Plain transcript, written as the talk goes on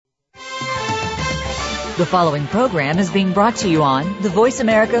The following program is being brought to you on the Voice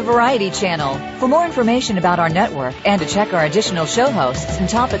America Variety Channel. For more information about our network and to check our additional show hosts and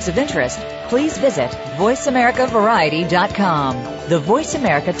topics of interest, please visit voiceamericavariety.com. The Voice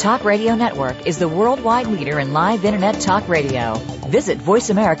America Talk Radio Network is the worldwide leader in live Internet talk radio. Visit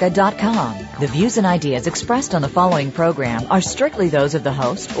voiceamerica.com. The views and ideas expressed on the following program are strictly those of the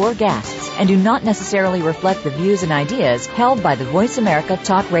host or guests and do not necessarily reflect the views and ideas held by the Voice America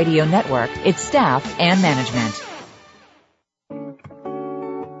Talk Radio Network, its staff, and management.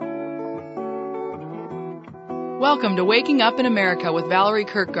 Welcome to Waking Up in America with Valerie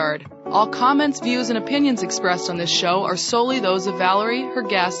Kirkgard. All comments, views, and opinions expressed on this show are solely those of Valerie, her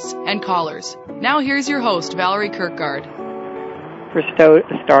guests, and callers. Now here's your host, Valerie Kirkgard. For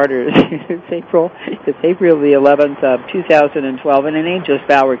starters, it's April the 11th of 2012, and it ain't just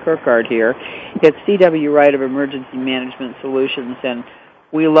Valerie Kirkgard here. It's C.W. Wright of Emergency Management Solutions, and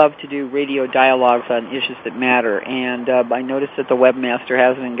we love to do radio dialogues on issues that matter. And I noticed that the webmaster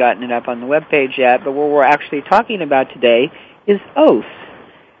hasn't gotten it up on the webpage yet, but what we're actually talking about today is oaths.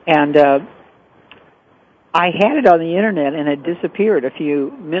 And I had it on the Internet, and it disappeared a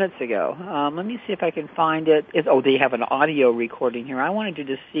few minutes ago. Let me see if I can find it. They have an audio recording here. I wanted to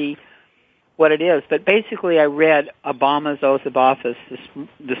just see what it is. But basically, I read Obama's oath of office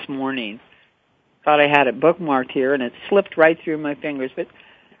this morning. Thought I had it bookmarked here, and it slipped right through my fingers. But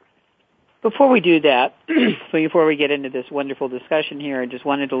before we do that, before we get into this wonderful discussion here, I just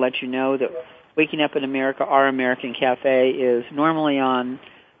wanted to let you know that Waking Up in America, Our American Cafe, is normally on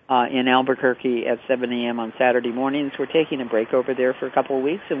in Albuquerque at 7 a.m. on Saturday mornings. We're taking a break over there for a couple of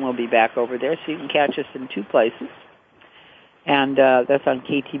weeks, and we'll be back over there, so you can catch us in two places. And that's on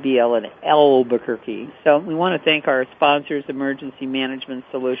KTBL in Albuquerque. So we want to thank our sponsors, Emergency Management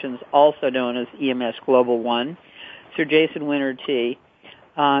Solutions, also known as EMS Global One, Sir Jason Winter T.,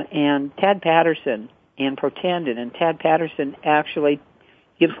 and Tad Patterson and Protandin. And Tad Patterson actually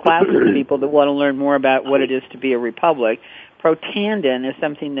gives classes to people that want to learn more about what it is to be a republic. Protandin is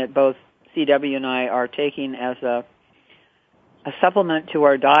something that both CW and I are taking as a supplement to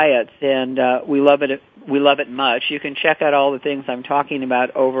our diets, and we love it. We love it much. You can check out all the things I'm talking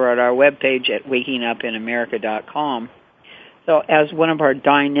about over at our webpage at wakingupinamerica.com. So as one of our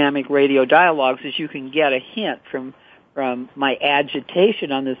dynamic radio dialogues, as you can get a hint from my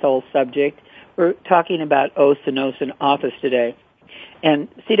agitation on this whole subject, we're talking about oaths and oaths in office today. And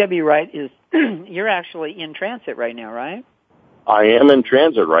C.W. Wright, you're actually in transit right now, right? I am in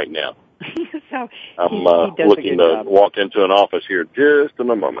transit right now. So I'm looking to walk into an office here just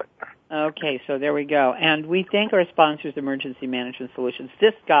in a moment. Okay, so there we go. And we thank our sponsors, Emergency Management Solutions.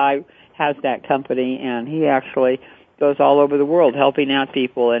 This guy has that company, and he actually goes all over the world helping out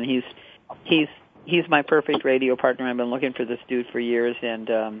people, and he's my perfect radio partner. I've been looking for this dude for years, and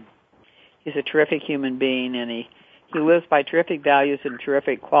he's a terrific human being, and he lives by terrific values and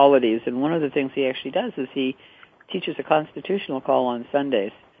terrific qualities. And one of the things he actually does is he teaches a constitutional call on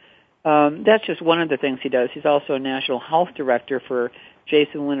Sundays. That's just one of the things he does. He's also a national health director for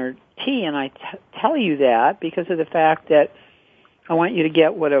Jason Winter T, and I tell you that because of the fact that I want you to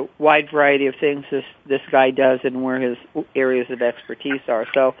get what a wide variety of things this guy does and where his areas of expertise are.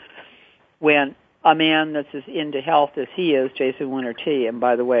 So when a man that's as into health as he is, Jason Winter T, and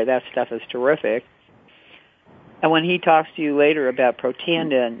by the way, that stuff is terrific, and when he talks to you later about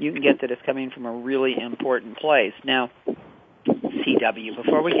Protandin, you can get that it's coming from a really important place. Now, CW,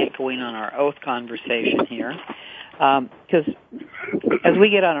 before we get going on our oath conversation here, because as we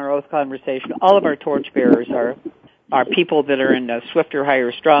get on our oath conversation, all of our torchbearers are people that are in swifter,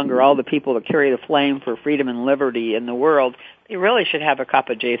 higher, stronger, all the people that carry the flame for freedom and liberty in the world. They really should have a cup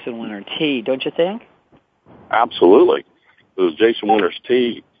of Jason Winter tea, don't you think? Absolutely. Because Jason Winter's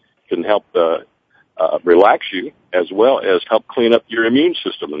tea can help relax you as well as help clean up your immune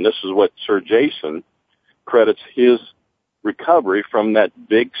system. And this is what Sir Jason credits his recovery from that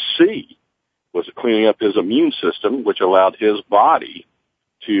big C, was cleaning up his immune system, which allowed his body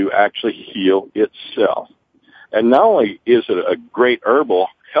to actually heal itself. And not only is it a great herbal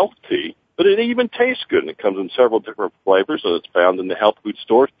health tea, but it even tastes good, and it comes in several different flavors, and it's found in the health food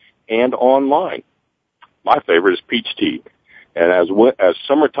stores and online. My favorite is peach tea. And as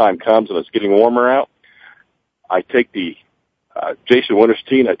summertime comes and it's getting warmer out, I take the Jason Winter's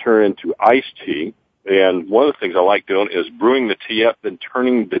tea and I turn it into iced tea. And one of the things I like doing is brewing the tea up, then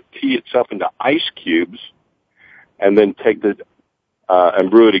turning the tea itself into ice cubes, and then take and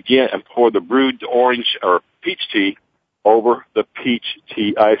brew it again and pour the brewed orange or peach tea over the peach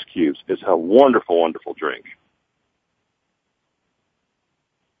tea ice cubes. It's a wonderful, wonderful drink.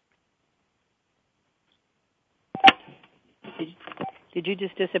 Did you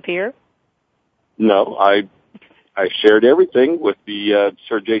just disappear? No, I shared everything with the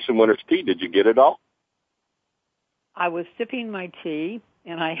Sir Jason Winters tea. Did you get it all? I was sipping my tea,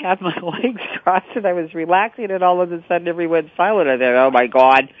 and I had my legs crossed, and I was relaxing, and all of a sudden everyone went silent. I thought, oh, my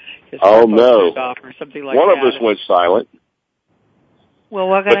God. Oh, no. Off or something like One that. of us went silent. Well,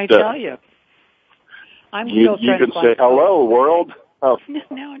 what can I tell you? I'm still trying to find say, hello, world. Oh.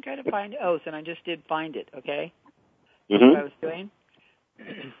 No, I'm trying to find oath, and I just did find it, okay? Mm-hmm. That's what I was doing.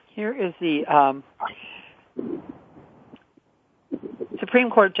 Here is the Supreme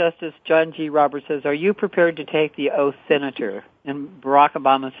Court Justice John G. Roberts says, are you prepared to take the oath, Senator? And Barack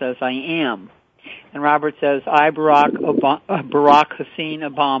Obama says, I am. And Roberts says, I, Barack Hussein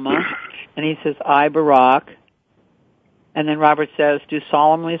Obama. And he says, I, Barack. And then Roberts says, do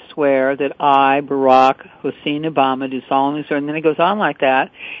solemnly swear that I, Barack Hussein Obama, do solemnly swear. And then it goes on like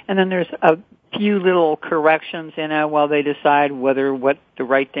that. And then there's a few little corrections in it while they decide what the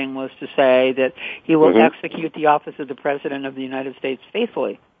right thing was to say, that he will execute the office of the President of the United States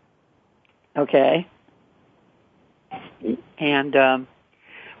faithfully. Okay? And,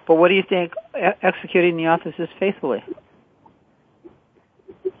 but what do you think executing the office is faithfully?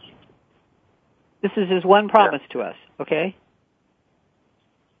 This is his one promise to us, okay?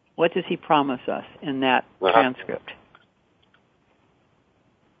 What does he promise us in that transcript?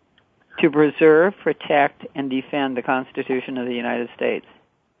 To preserve, protect, and defend the Constitution of the United States.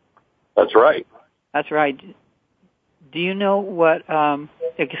 That's right. That's right. Do you know what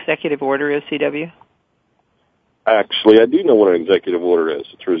executive order is, CW? Actually, I do know what an executive order is.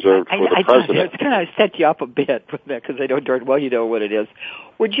 It's reserved for the President. I was going to set you up a bit with that because I know darn well you know what it is.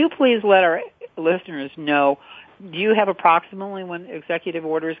 Would you please let our listeners know, do you have approximately when executive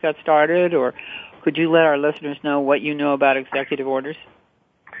orders got started, or could you let our listeners know what you know about executive orders?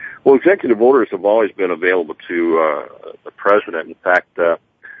 Well, executive orders have always been available to the President. In fact, the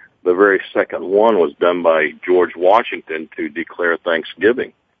very second one was done by George Washington to declare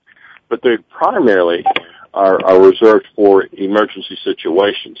Thanksgiving. But they primarily are reserved for emergency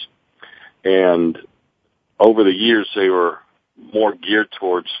situations. And over the years, they were more geared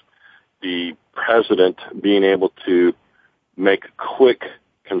towards the President being able to make quick,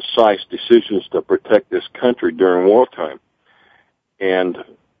 concise decisions to protect this country during wartime. And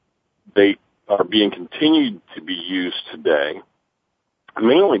they are being continued to be used today,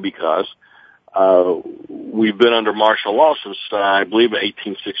 mainly because we've been under martial law since, I believe,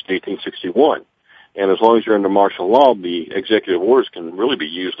 1860, 1861. And as long as you're under martial law, the executive orders can really be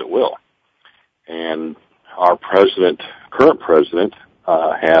used at will. And our president, current president,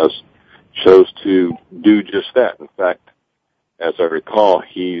 has chose to do just that. In fact, as I recall,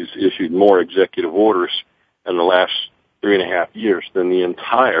 he's issued more executive orders in the last 3.5 years than the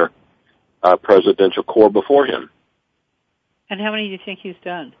entire presidential corps before him. And how many do you think he's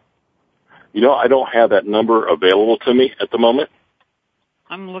done? You know, I don't have that number available to me at the moment.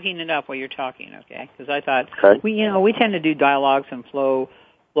 I'm looking it up while you're talking, okay? Because I thought we tend to do dialogues and flow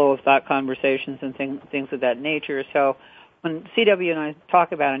of thought conversations and things of that nature. So when CW and I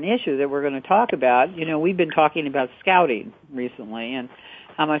talk about an issue that we're going to talk about, we've been talking about scouting recently and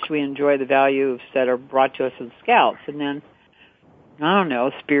how much we enjoy the values that are brought to us in scouts. And then, I don't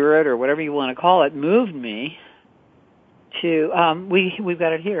know, spirit or whatever you want to call it moved me to, we've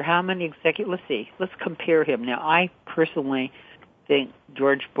got it here. How many let's see, let's compare him. Now, I personally think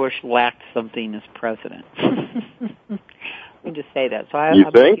George Bush lacked something as president. Let me just say that. So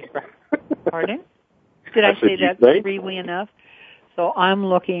you think? Pardon? Did I say that freely enough? So I'm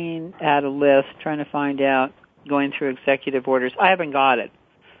looking at a list, trying to find out, going through executive orders. I haven't got it.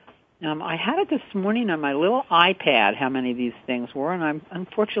 I had it this morning on my little iPad, how many of these things were, and I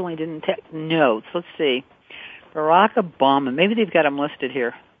unfortunately didn't take notes. Let's see. Barack Obama. Maybe they've got him listed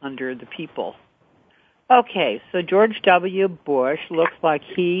here under the people. Okay, so George W. Bush looks like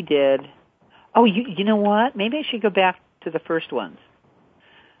he did. Oh, you know what? Maybe I should go back to the first ones.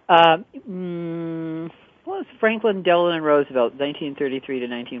 What was Franklin Delano Roosevelt, 1933 to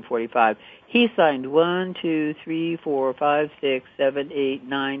 1945? He signed 1, 2, 3, 4, 5, 6, 7, 8,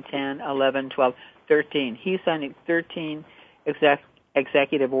 9, 10, 11, 12, 13. He signed 13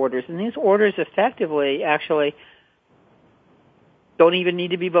 executive orders. And these orders effectively actually don't even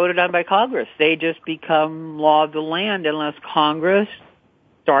need to be voted on by Congress. They just become law of the land unless Congress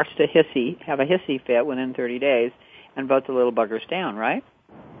starts to have a hissy fit within 30 days and vote the little buggers down, right?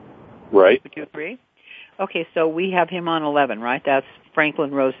 Right. Would you agree? Okay, so we have him on 11, right? That's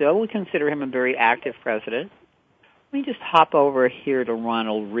Franklin Roosevelt. We consider him a very active president. Let me just hop over here to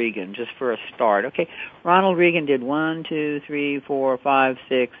Ronald Reagan just for a start. Okay, Ronald Reagan did 1, 2, 3, 4, 5,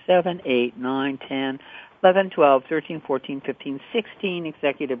 6, 7, 8, 9, 10, 11, 12, 13, 14, 15, 16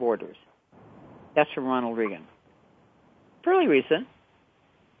 executive orders. That's from Ronald Reagan. Fairly recent.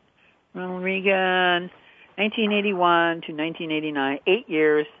 Ronald Reagan, 1981 to 1989, 8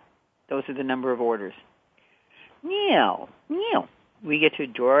 years. Those are the number of orders. Now, we get to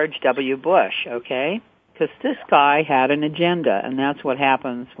George W. Bush, okay? Because this guy had an agenda, and that's what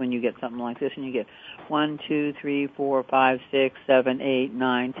happens when you get something like this, and you get 1, 2, 3, 4, 5, 6, 7, 8,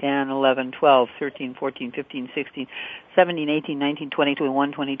 9, 10, 11, 12, 13, 14, 15, 16, 17, 18, 19, 20,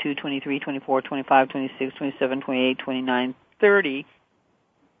 21, 22, 23, 24, 25, 26, 27, 28, 29, 30,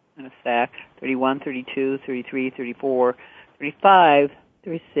 in a sec, 31, 32, 33, 34, 35,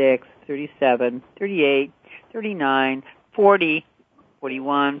 36, 37, 38, 39, 40,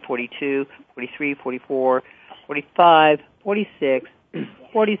 41, 42, 43, 44, 45, 46,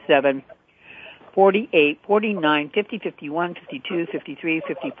 47, 48, 49, 50, 51, 52, 53,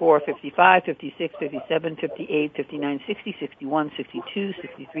 54, 55, 56, 57, 58, 59, 60, 61, 62,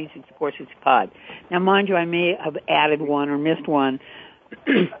 63, 64, 65. Now, mind you, I may have added one or missed one.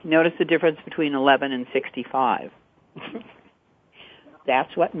 Notice the difference between 11 and 65.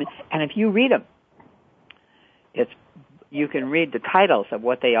 That's what, and if you read them, you can read the titles of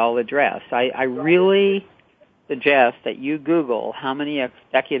what they all address. I really suggest that you Google how many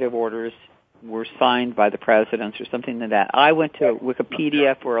executive orders were signed by the presidents or something like that. I went to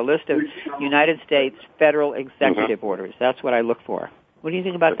Wikipedia for a list of United States federal executive orders. That's what I look for. What do you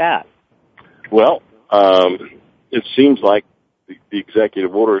think about that? Well, it seems like the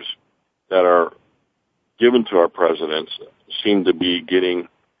executive orders that are given to our presidents seem to be getting,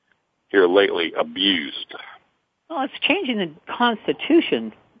 here lately, abused. Well, it's changing the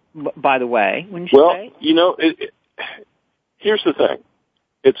Constitution, by the way, wouldn't you say? Well, here's the thing.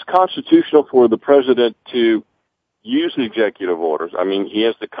 It's constitutional for the president to use the executive orders. I mean, he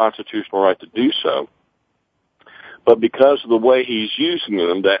has the constitutional right to do so. But because of the way he's using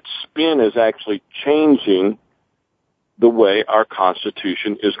them, that spin is actually changing the way our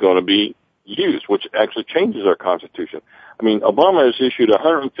Constitution is going to be used, which actually changes our Constitution. I mean, Obama has issued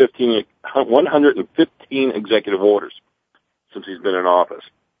 115 executive orders since he's been in office.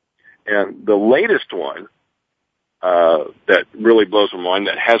 And the latest one that really blows my mind,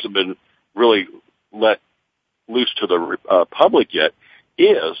 that hasn't been really let loose to the public yet,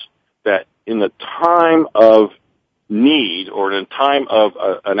 is that in the time of need or in time of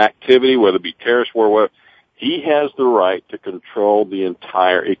an activity, whether it be terrorist war, whatever, he has the right to control the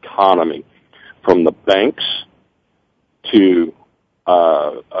entire economy, from the banks to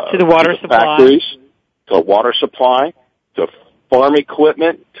the water supply, factories, to water supply, to farm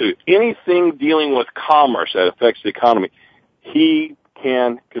equipment, to anything dealing with commerce that affects the economy. He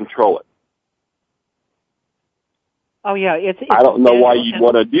can control it. Oh yeah, I don't know why you'd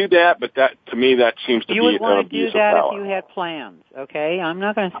want to do that, but that, to me, that seems to be an abuse of power. You would want to do that if you had plans, okay? I'm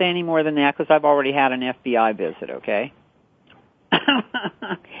not going to say any more than that because I've already had an FBI visit, okay?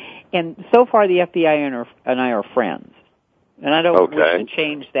 And so far, the FBI and I are friends, and I don't want to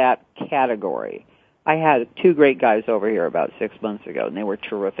change that category. I had two great guys over here about 6 months ago, and they were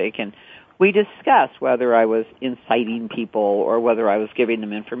terrific, and we discussed whether I was inciting people or whether I was giving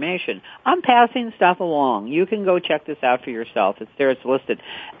them information. I'm passing stuff along. You can go check this out for yourself. It's there. It's listed.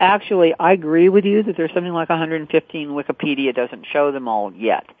 Actually, I agree with you that there's something like 115. Wikipedia doesn't show them all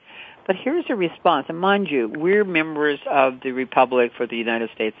yet. But here's a response. And mind you, we're members of the Republic for the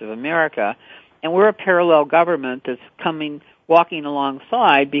United States of America, and we're a parallel government that's walking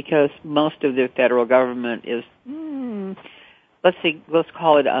alongside because most of the federal government is, let's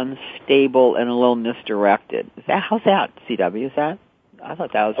call it unstable and a little misdirected. How's that, CW? Is that? I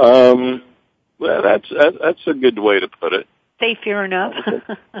thought that was. Well, that's a good way to put it. Safer enough.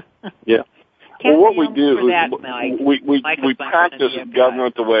 Yeah. Well, what we do is we practice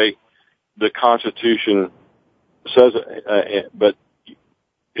government the way the Constitution says it, but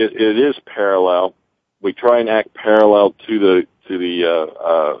it is parallel. We try and act parallel to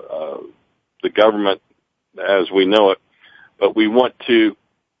the government as we know it, but we want to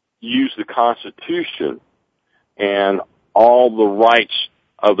use the Constitution and all the rights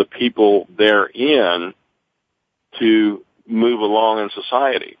of the people therein to move along in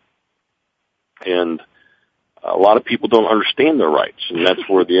society. And a lot of people don't understand their rights, and that's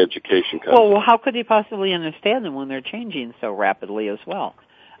where the education comes in. Well, how could they possibly understand them when they're changing so rapidly as well?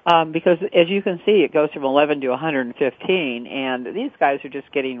 Because, as you can see, it goes from 11 to 115, and these guys are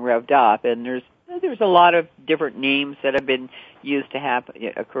just getting revved up, and there's a lot of different names that have been used to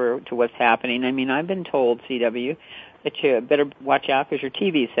occur to what's happening. I mean, I've been told, CW, that you better watch out because your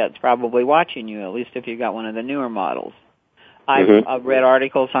TV set's probably watching you, at least if you got one of the newer models. I've read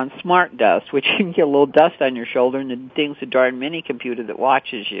articles on smart dust, which you can get a little dust on your shoulder, and the thing's a darn mini computer that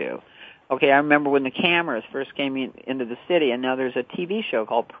watches you. Okay, I remember when the cameras first came into the city, and now there's a TV show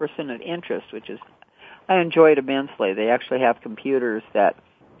called Person of Interest, I enjoy it immensely. They actually have computers that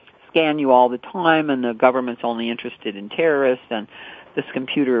scan you all the time, and the government's only interested in terrorists, and this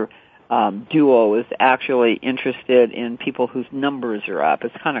computer duo is actually interested in people whose numbers are up.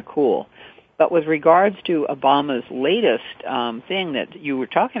 It's kind of cool. But with regards to Obama's latest thing that you were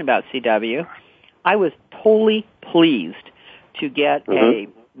talking about, CW, I was totally pleased to get a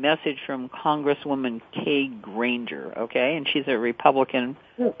message from Congresswoman Kay Granger, okay? And she's a Republican.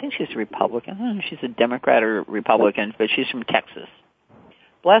 I think she's a Republican. I don't know if she's a Democrat or Republican, but she's from Texas.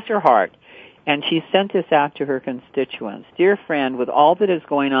 Bless her heart. And she sent this out to her constituents. Dear friend, with all that is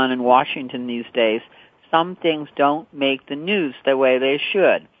going on in Washington these days, some things don't make the news the way they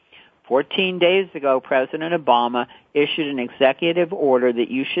should. 14 days ago, President Obama issued an executive order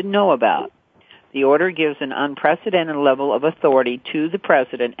that you should know about. The order gives an unprecedented level of authority to the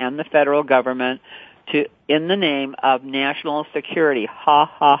president and the federal government in the name of national security. Ha,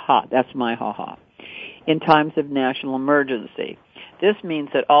 ha, ha. That's my ha, ha. In times of national emergency. This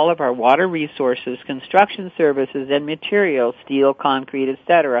means that all of our water resources, construction services, and materials, steel, concrete,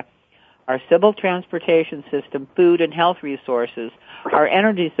 etc., our civil transportation system, food and health resources, our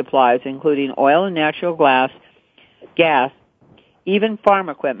energy supplies, including oil and natural gas, even farm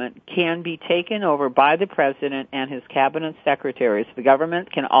equipment, can be taken over by the president and his cabinet secretaries. The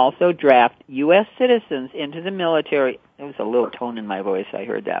government can also draft U.S. citizens into the military. There was a little tone in my voice, I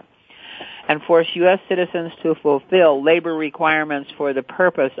heard that. And force U.S. citizens to fulfill labor requirements for the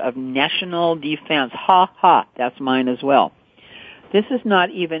purpose of national defense. Ha, ha, that's mine as well. This is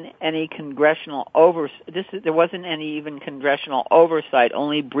not even any congressional there wasn't any even congressional oversight.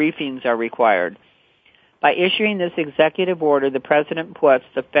 Only briefings are required. By issuing this executive order, the president puts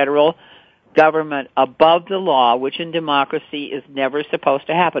the federal government above the law, which in democracy is never supposed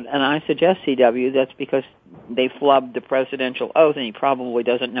to happen. And I suggest, CW, that's because they flubbed the presidential oath, and he probably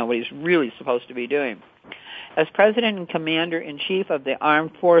doesn't know what he's really supposed to be doing. As president and commander-in-chief of the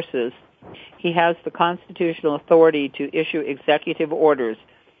armed forces, he has the constitutional authority to issue executive orders.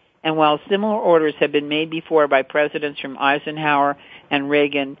 And while similar orders have been made before by presidents from Eisenhower and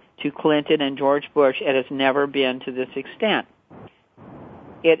Reagan to Clinton and George Bush, it has never been to this extent.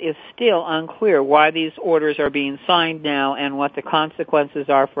 It is still unclear why these orders are being signed now and what the consequences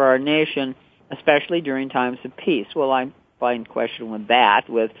are for our nation, especially during times of peace. Well, I find question with that,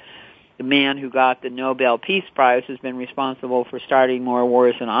 with the man who got the Nobel Peace Prize has been responsible for starting more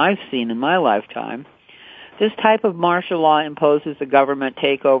wars than I've seen in my lifetime. This type of martial law imposes a government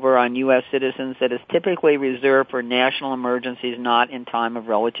takeover on U.S. citizens that is typically reserved for national emergencies, not in time of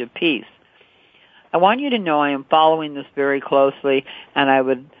relative peace. I want you to know I am following this very closely, and I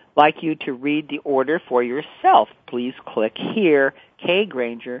would like you to read the order for yourself. Please click here, Kay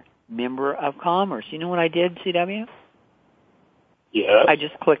Granger, Member of Commerce. You know what I did, CW? Yes. I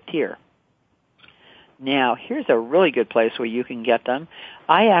just clicked here. Now, here's a really good place where you can get them.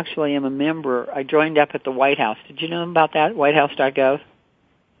 I actually am a member. I joined up at the White House. Did you know about that, whitehouse.gov?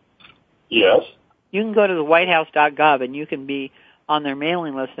 Yes. You can go to the whitehouse.gov, and you can be on their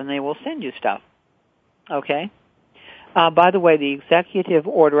mailing list, and they will send you stuff. Okay? By the way, the executive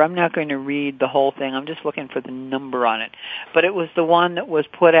order, I'm not going to read the whole thing. I'm just looking for the number on it. But it was the one that was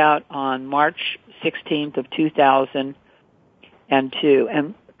put out on March 16th of 2002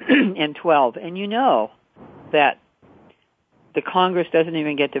 and 12. And you know that the Congress doesn't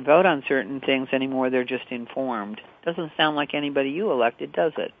even get to vote on certain things anymore. They're just informed. Doesn't sound like anybody you elected,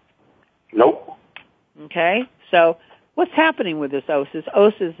 does it? Nope. Okay? So what's happening with this OSIS?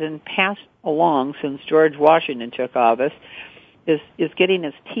 OSIS has been passed along since George Washington took office, is getting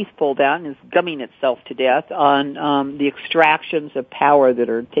its teeth pulled out and is gumming itself to death on the extractions of power that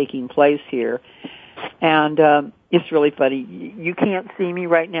are taking place here. And it's really funny. You can't see me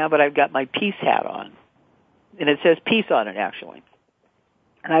right now, but I've got my peace hat on. And it says peace on it, actually.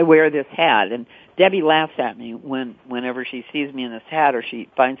 And I wear this hat. And Debbie laughs at me whenever she sees me in this hat or she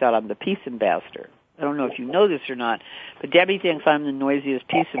finds out I'm the peace ambassador. I don't know if you know this or not, but Debbie thinks I'm the noisiest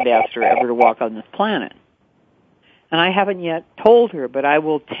peace ambassador ever to walk on this planet. And I haven't yet told her, but I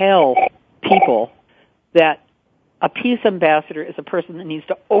will tell people that a peace ambassador is a person that needs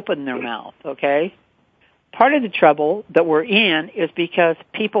to open their mouth, okay? Part of the trouble that we're in is because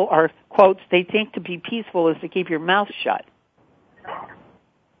people are, quotes, they think to be peaceful is to keep your mouth shut.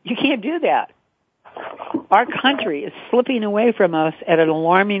 You can't do that. Our country is slipping away from us at an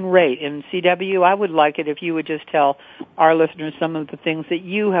alarming rate. And CW, I would like it if you would just tell our listeners some of the things that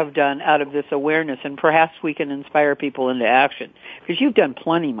you have done out of this awareness, and perhaps we can inspire people into action. Because you've done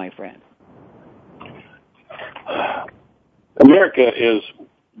plenty, my friend. America is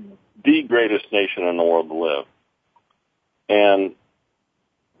the greatest nation in the world to live. And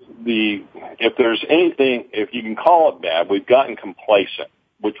if there's anything, if you can call it bad, we've gotten complacent,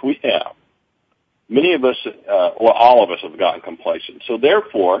 which we have. Many of us, all of us have gotten complacent. So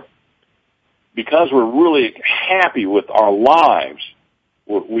therefore, because we're really happy with our lives,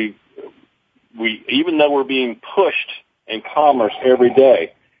 we even though we're being pushed in commerce every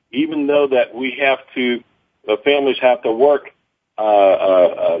day, even though that the families have to work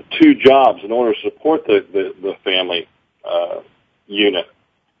 2 jobs in order to support the family unit,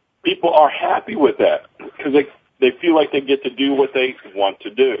 people are happy with that because they feel like they get to do what they want to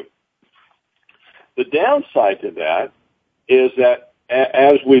do. The downside to that is that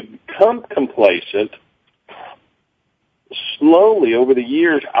as we become complacent, slowly over the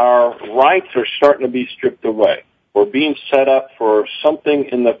years, our rights are starting to be stripped away. We're being set up for something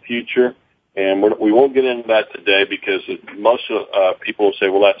in the future, and we won't get into that today because most people will say,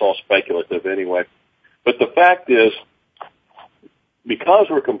 well, that's all speculative anyway. But the fact is, because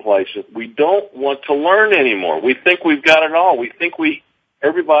we're complacent, we don't want to learn anymore. We think we've got it all. We think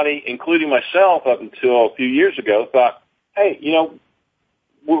everybody, including myself up until a few years ago, thought, hey,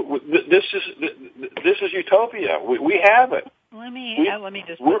 this is utopia. We have it. Let me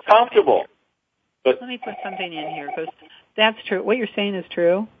just. We're comfortable. But let me put something in here because that's true. What you're saying is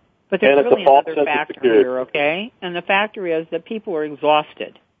true, but there's really another factor here, okay? And the factor is that people are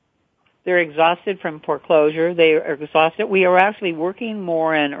exhausted. They're exhausted from foreclosure. They are exhausted. We are actually working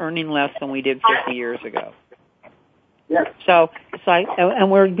more and earning less than we did 50 years ago. Yeah. So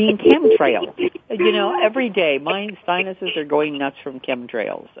and we're being chemtrailed. Every day my sinuses are going nuts from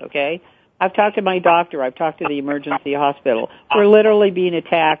chemtrails, okay? I've talked to my doctor. I've talked to the emergency hospital. We're literally being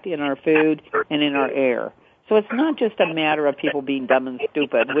attacked in our food and in our air. So it's not just a matter of people being dumb and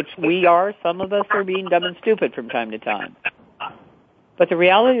stupid, which we are. Some of us are being dumb and stupid from time to time. But the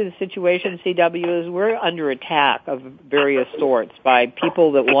reality of the situation, CW, is we're under attack of various sorts by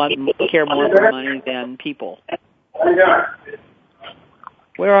people that care more for money than people.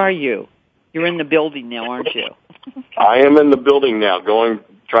 Where are you? You're in the building now, aren't you? I am in the building now, trying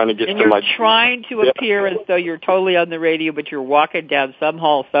to get to my... And you're trying to appear as though you're totally on the radio, but you're walking down some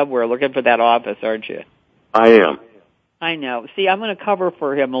hall somewhere looking for that office, aren't you? I am. I know. See, I'm going to cover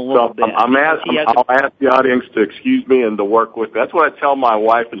for him a little bit. I'll ask the audience to excuse me and to work with. That's what I tell my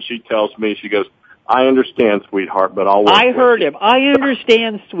wife, and she tells me, she goes, I understand, sweetheart, but I'll work with you. I heard him. I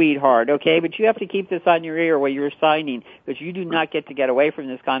understand, sweetheart, okay? But you have to keep this on your ear while you're signing, because you do not get away from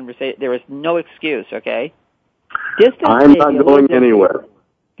this conversation. There is no excuse, okay? I'm not going anywhere.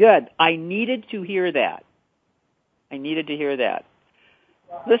 Good. I needed to hear that.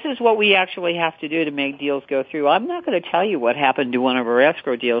 This is what we actually have to do to make deals go through. I'm not going to tell you what happened to one of our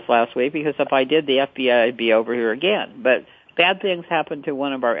escrow deals last week, because if I did, the FBI would be over here again. But bad things happened to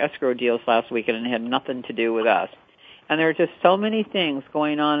one of our escrow deals last week, and it had nothing to do with us. And there are just so many things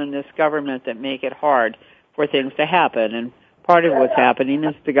going on in this government that make it hard for things to happen. And part of what's happening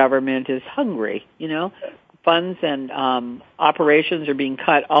is the government is hungry, Funds and operations are being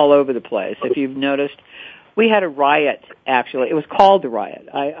cut all over the place. If you've noticed, we had a riot, actually. It was called the riot.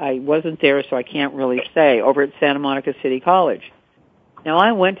 I wasn't there, so I can't really say, over at Santa Monica City College. Now,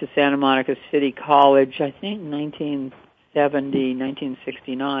 I went to Santa Monica City College, I think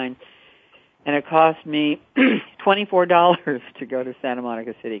 1969, and it cost me $24 to go to Santa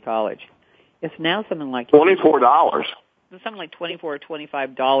Monica City College. It's now something like $24. Something like $24 or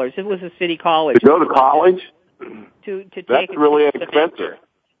 $25. It was a city college. To go to college? To take That's really expensive.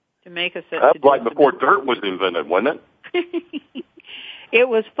 To make a That's like before dirt was invented, wasn't it? It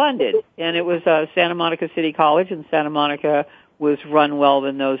was funded, and it was Santa Monica City College, and Santa Monica was run well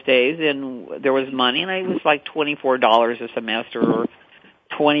in those days, and there was money, and it was like $24 a semester or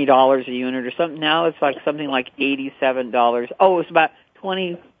 $20 a unit or something. Now it's like something like $87. Oh, it was about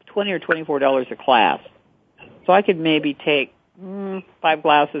 $20 or $24 a class. So I could maybe take 5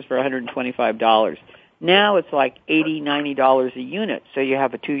 classes for $125. Now it's like $80, $90 a unit. So you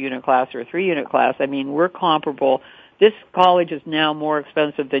have a 2-unit class or a 3-unit class. I mean, we're comparable. This college is now more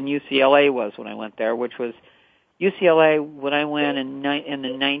expensive than UCLA was when I went there, which was UCLA when I went in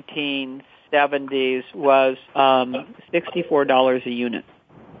the 1970s was $64 a unit.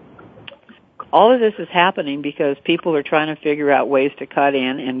 All of this is happening because people are trying to figure out ways to cut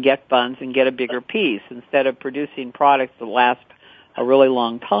in and get funds and get a bigger piece. Instead of producing products that last a really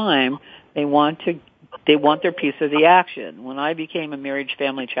long time, they want their piece of the action. When I became a marriage,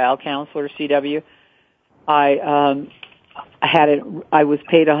 family, child counselor, CW, I was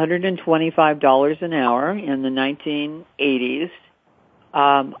paid $125 an hour in the 1980s.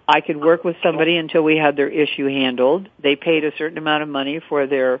 I could work with somebody until we had their issue handled. They paid a certain amount of money for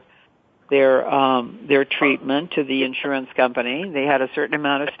their their treatment to the insurance company. They had a certain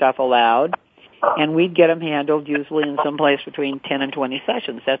amount of stuff allowed, and we'd get them handled usually in some place between 10 and 20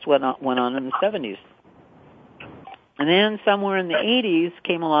 sessions. That's what went on in the 70s. And then somewhere in the 80s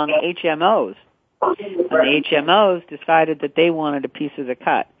came along HMOs. And the HMOs decided that they wanted a piece of the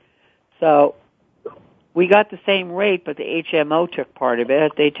cut. So we got the same rate, but the HMO took part of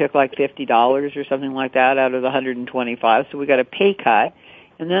it. They took like $50 or something like that out of the $125, so we got a pay cut.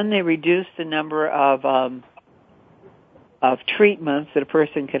 And then they reduced the number of treatments that a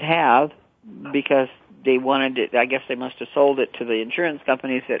person could have because they wanted it. I guess they must have sold it to the insurance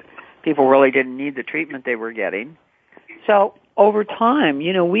companies that people really didn't need the treatment they were getting. So over time,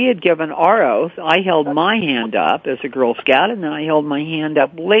 we had given our oath. I held my hand up as a Girl Scout, and then I held my hand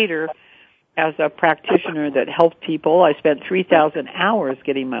up later as a practitioner that helped people. I spent 3,000 hours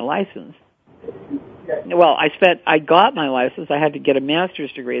getting my license. Well, I got my license. I had to get a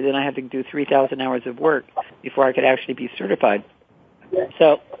master's degree. Then I had to do 3,000 hours of work before I could actually be certified.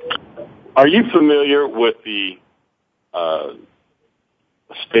 So, are you familiar with the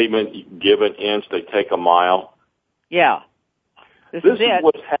statement given ends they take a mile? Yeah. This is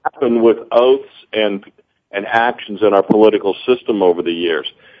what's happened with oaths and actions in our political system over the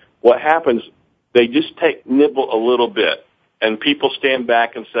years. What happens, they just nibble a little bit, and people stand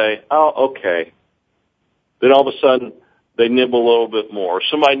back and say, oh, okay. Then all of a sudden, they nibble a little bit more.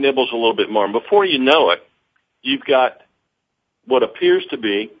 Somebody nibbles a little bit more. And before you know it, you've got what appears to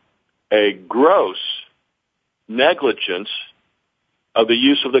be a gross negligence of the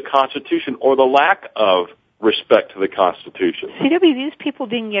use of the Constitution or the lack of respect to the Constitution. CW, these people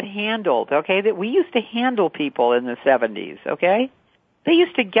didn't get handled, okay? That we used to handle people in the 70s, okay? They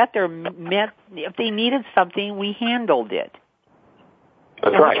used to get their if they needed something, we handled it.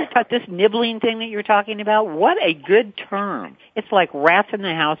 That's and right. This nibbling thing that you're talking about, what a good term. It's like rats in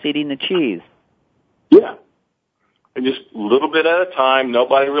the house eating the cheese. Yeah. And just a little bit at a time,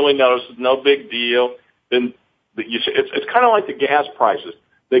 nobody really notices, no big deal. Then it's kind of like the gas prices.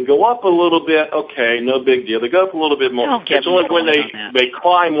 They go up a little bit, okay, no big deal. They go up a little bit more. It's only when they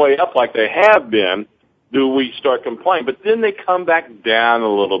climb way up like they have been do we start complaining. But then they come back down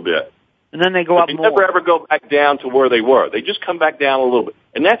a little bit. And then they go up more. They never ever go back down to where they were. They just come back down a little bit.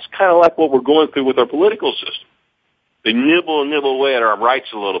 And that's kind of like what we're going through with our political system. They nibble away at our rights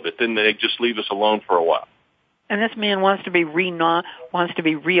a little bit. Then they just leave us alone for a while. And this man wants to be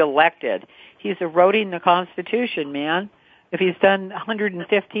reelected. He's eroding the Constitution, man. If he's done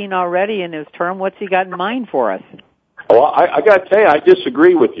 115 already in his term, what's he got in mind for us? Well, I got to tell you, I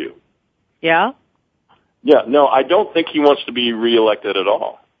disagree with you. Yeah? Yeah, no, I don't think he wants to be reelected at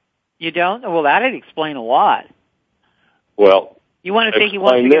all. You don't? Well, that'd explain a lot. Well, you want to think he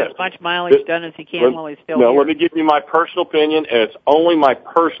wants to get as much mileage done as he can while he's still here? No, let me give you my personal opinion, and it's only my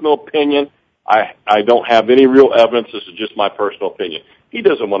personal opinion. I don't have any real evidence. This is just my personal opinion. He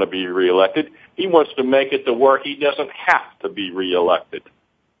doesn't want to be reelected. He wants to make it to where he doesn't have to be reelected.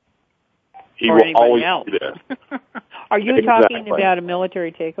 He or will always else. do that. Are you talking about a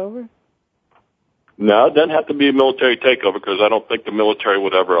military takeover? No, it doesn't have to be a military takeover because I don't think the military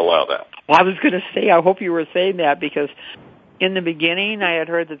would ever allow that. Well, I was going to say, I hope you were saying that because in the beginning I had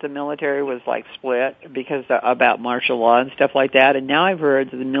heard that the military was like split because about martial law and stuff like that, and now I've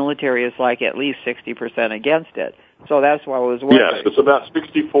heard that the military is like at least 60% against it. So that's why I was wondering. Yes, it's about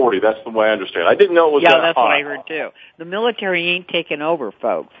 60-40. That's the way I understand. I didn't know it was that high. Yeah, that's what I heard too. The military ain't taking over,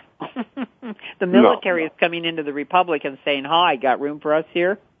 folks. The military is coming into the Republic and saying, "Hi, got room for us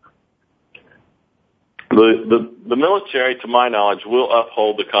here?" The military, to my knowledge, will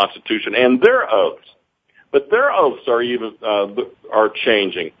uphold the Constitution and their oaths, but their oaths are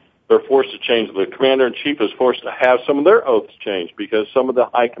changing. They're forced to change. The commander-in-chief is forced to have some of their oaths changed because some of the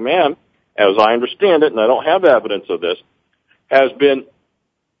high command, as I understand it, and I don't have evidence of this, has been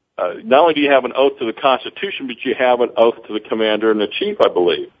not only do you have an oath to the Constitution, but you have an oath to the commander-in-chief, I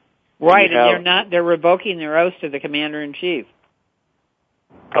believe. Right, and they're revoking their oath to the commander-in-chief.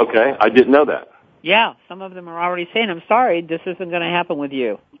 Okay, I didn't know that. Yeah, some of them are already saying, I'm sorry, this isn't going to happen with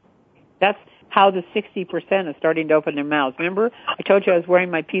you. That's how the 60% is starting to open their mouths. Remember, I told you I was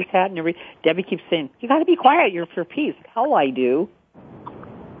wearing my peace hat, and Debbie keeps saying, you got to be quiet, you're for peace. Hell, I do.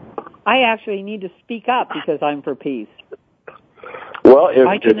 I actually need to speak up because I'm for peace. Well,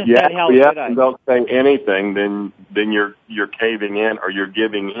 if you acquiesce and don't say anything, then you're caving in or you're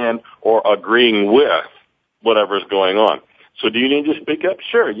giving in or agreeing with whatever is going on. So do you need to speak up?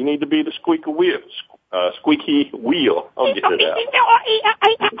 Sure, you need to be the squeaky wheel. I'll get it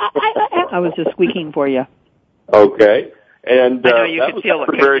out. I was just squeaking for you. Okay. And I know you could feel it.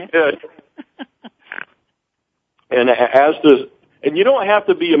 Very good. And as And you don't have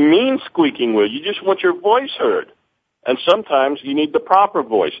to be a mean squeaking wheel. You just want your voice heard. And sometimes you need the proper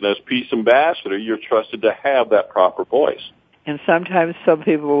voice. And as peace ambassador, you're trusted to have that proper voice. And sometimes some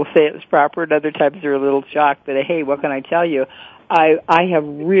people will say it's proper, and other times they're a little shocked. But, hey, what can I tell you? I have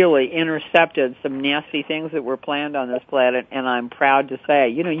really intercepted some nasty things that were planned on this planet, and I'm proud to say,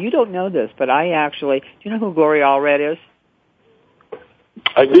 you don't know this, but do you know who Gloria Allred is?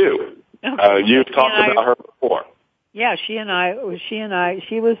 I do. Okay. You've talked about her before. Yeah, she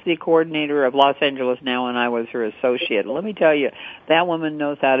was the coordinator of Los Angeles Now, and I was her associate. Let me tell you, that woman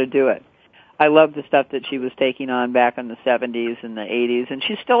knows how to do it. I love the stuff that she was taking on back in the 70s and the 80s, and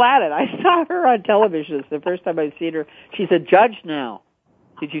she's still at it. I saw her on television. It's the first time I've seen her. She's a judge now.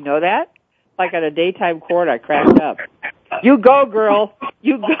 Did you know that? Like at a daytime court, I cracked up. You go, girl.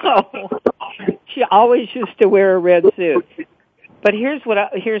 You go. She always used to wear a red suit. But here's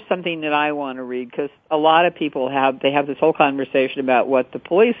something that I want to read, because a lot of people have this whole conversation about what the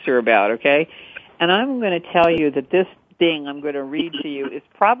police are about, okay? And I'm going to tell you that this thing I'm going to read to you is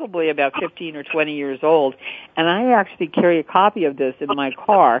probably about 15 or 20 years old, and I actually carry a copy of this in my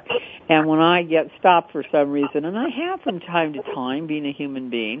car, and when I get stopped for some reason, and I have from time to time, being a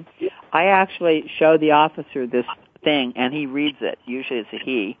human being, I actually show the officer this thing, and he reads it. Usually it's a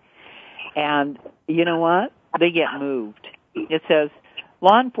he. And you know what? They get moved. It says,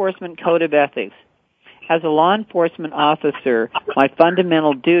 Law Enforcement Code of Ethics. As a law enforcement officer, my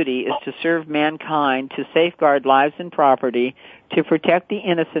fundamental duty is to serve mankind, to safeguard lives and property, to protect the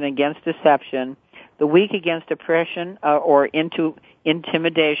innocent against deception, the weak against oppression or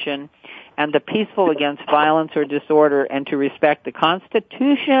intimidation, and the peaceful against violence or disorder, and to respect the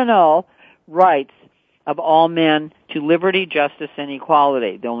constitutional rights of all men to liberty, justice, and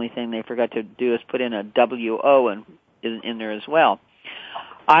equality. The only thing they forgot to do is put in a W-O in there as well.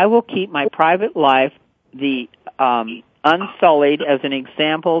 I will keep my private life unsullied as an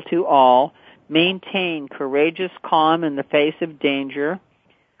example to all, maintain courageous calm in the face of danger,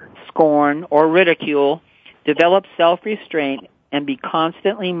 scorn, or ridicule, develop self-restraint, and be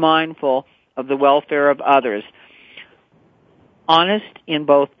constantly mindful of the welfare of others. Honest in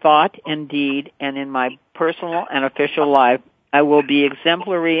both thought and deed, and in my personal and official life, I will be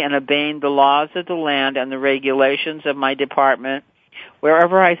exemplary in obeying the laws of the land and the regulations of my department.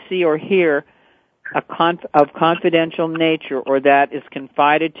 Wherever I see or hear of confidential nature or that is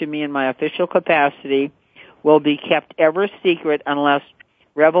confided to me in my official capacity will be kept ever secret unless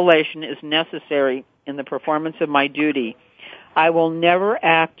revelation is necessary in the performance of my duty. I will never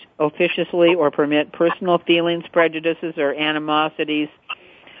act officiously or permit personal feelings, prejudices, or animosities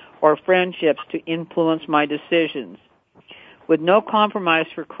or friendships to influence my decisions. With no compromise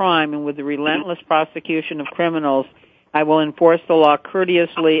for crime and with the relentless prosecution of criminals, I will enforce the law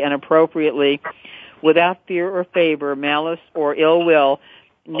courteously and appropriately, without fear or favor, malice or ill will,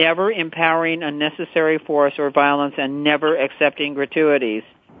 never empowering unnecessary force or violence, and never accepting gratuities.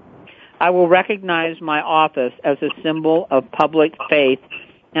 I will recognize my office as a symbol of public faith,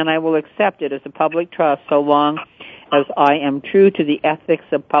 and I will accept it as a public trust so long as I am true to the ethics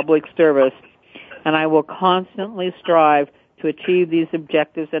of public service, and I will constantly strive to achieve these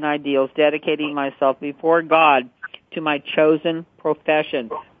objectives and ideals, dedicating myself before God to my chosen profession.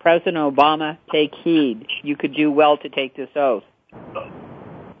 President Obama, take heed. You could do well to take this oath.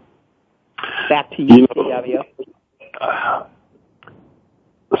 Back to you, CW.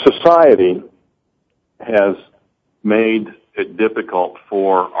 Society has made it difficult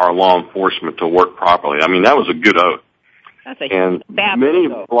for our law enforcement to work properly. I mean, that was a good oath. And many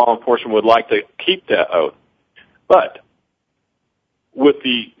law enforcement would like to keep that oath. But with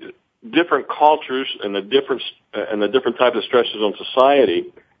the different cultures and the different types of stresses on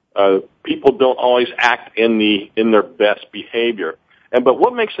society, people don't always act in their best behavior. But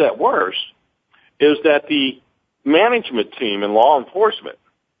what makes that worse is that the management team in law enforcement,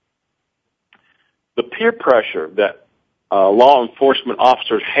 the peer pressure that law enforcement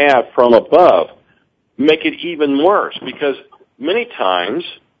officers have from above, make it even worse, because many times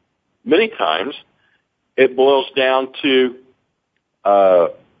it boils down to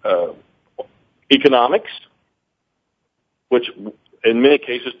economics, which in many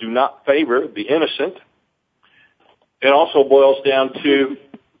cases do not favor the innocent. It also boils down to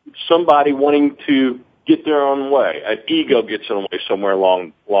somebody wanting to get their own way. An ego gets in the way somewhere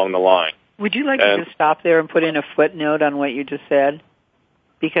along the line. Would you like to just stop there and put in a footnote on what you just said?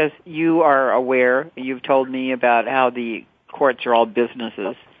 Because you are aware, you've told me about how the courts are all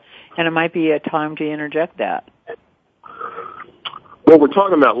businesses, and it might be a time to interject that. Well, we're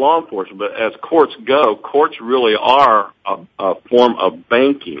talking about law enforcement, but as courts go, courts really are a form of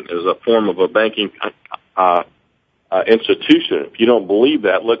banking, as a form of a banking institution. If you don't believe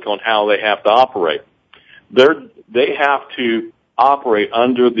that, look on how they have to operate. They have to operate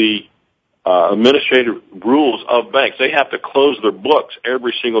under the administrative rules of banks. They have to close their books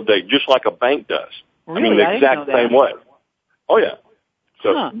every single day, just like a bank does. Really? I mean, the exact same way. Oh yeah.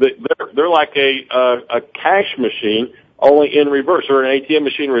 So they're like a cash machine, only in reverse, or an ATM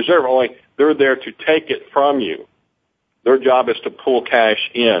machine in reserve. Only they're there to take it from you. Their job is to pull cash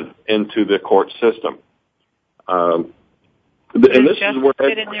into the court system. And this is where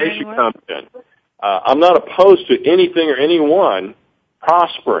education comes in. I'm not opposed to anything or anyone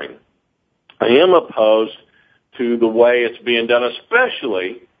prospering. I am opposed to the way it's being done,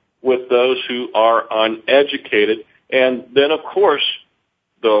 especially with those who are uneducated. And then, of course,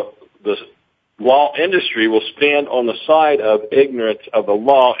 the law industry will stand on the side of ignorance of the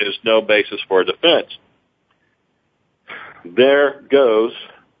law is no basis for a defense. There goes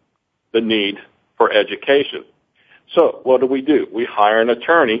the need for education. So what do? We hire an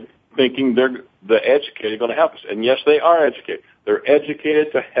attorney thinking they're the educated going to help us. And yes, they are educated. They're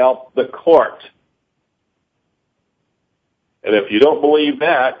educated to help the court. And if you don't believe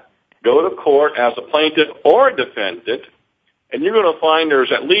that, go to court as a plaintiff or a defendant, and you're going to find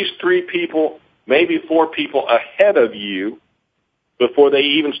there's at least 3 people, maybe 4 people ahead of you before they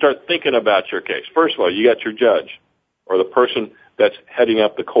even start thinking about your case. First of all, you got your judge or the person that's heading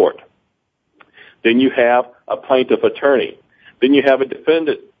up the court. Then you have a plaintiff attorney. Then you have a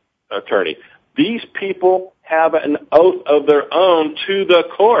defendant attorney. These people have an oath of their own to the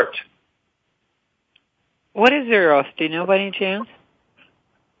court. What is their oath? Do you know by any chance?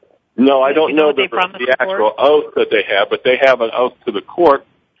 No, I don't know the actual oath that they have, but they have an oath to the court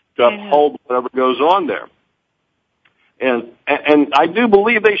to uphold whatever goes on there. And I do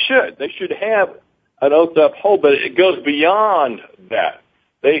believe they should. They should have an oath to uphold, but it goes beyond that.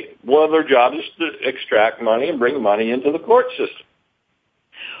 One of their jobs is to extract money and bring money into the court system.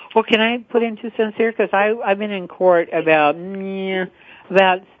 Well, can I put in 2 cents here? Because I've been in court about I'm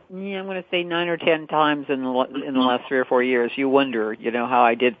going to say 9 or 10 times in the last 3 or 4 years. You wonder, how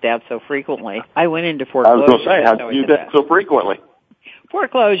I did that so frequently. I went into foreclosure. I was going to say, how do you do that so frequently?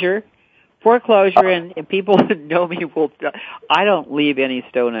 Foreclosure, and people that know me I don't leave any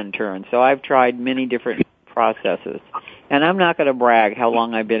stone unturned. So I've tried many different processes. And I'm not going to brag how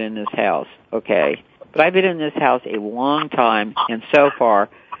long I've been in this house, okay? But I've been in this house a long time, and so far,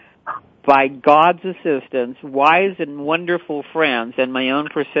 by God's assistance, wise and wonderful friends, and my own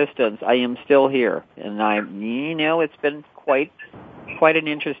persistence, I am still here. And it's been quite an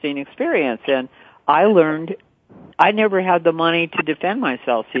interesting experience. And I learned I never had the money to defend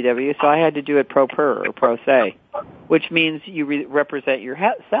myself, CW, so I had to do it pro per or pro se, which means you represent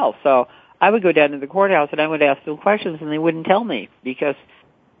yourself. So I would go down to the courthouse and I would ask them questions, and they wouldn't tell me because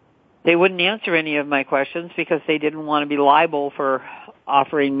they wouldn't answer any of my questions because they didn't want to be liable for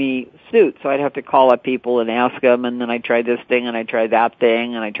offering me suit. So I'd have to call up people and ask them, and then I tried this thing and I tried that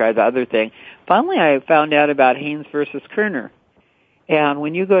thing and I tried the other thing. Finally, I found out about Haynes versus Kerner. And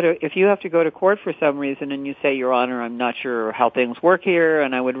when if you have to go to court for some reason and you say, Your Honor, I'm not sure how things work here,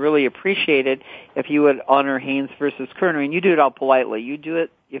 and I would really appreciate it if you would honor Haynes versus Kerner, and you do it all politely.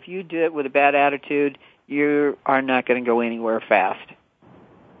 If you do it with a bad attitude, you are not going to go anywhere fast.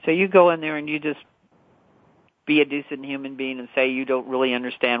 So you go in there and you just be a decent human being and say you don't really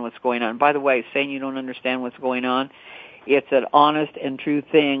understand what's going on. By the way, saying you don't understand what's going on, it's an honest and true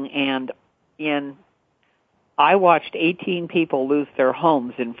thing. And I watched 18 people lose their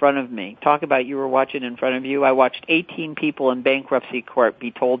homes in front of me. Talk about you were watching in front of you. I watched 18 people in bankruptcy court be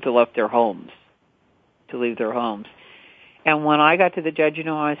told to leave their homes. And when I got to the judge,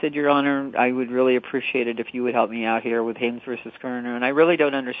 I said, Your Honor, I would really appreciate it if you would help me out here with Haynes versus Kerner. And I really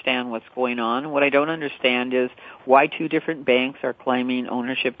don't understand what's going on. What I don't understand is why 2 different banks are claiming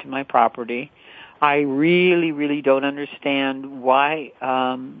ownership to my property. I really, really don't understand why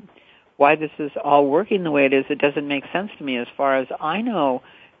this is all working the way it is. It doesn't make sense to me. As far as I know,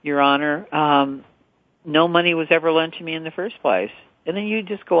 Your Honor, no money was ever lent to me in the first place. And then you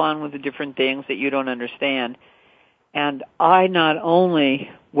just go on with the different things that you don't understand. And I not only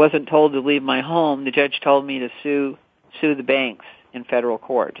wasn't told to leave my home, the judge told me to sue the banks in federal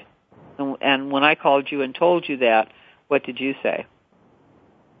court. And when I called you and told you that, what did you say?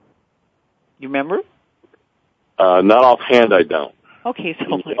 You remember? Not offhand, I don't. Okay,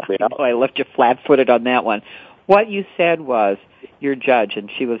 so I left you flat-footed on that one. What you said was, your judge, and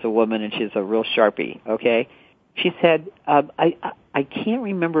she was a woman, and she's a real Sharpie, okay? She said, I can't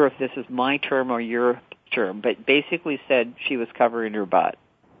remember if this is my term or your term, but basically said she was covering her butt.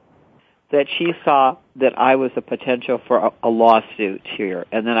 That she saw that I was a potential for a lawsuit here,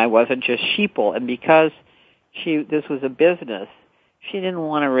 and that I wasn't just sheeple. And because this was a business. She didn't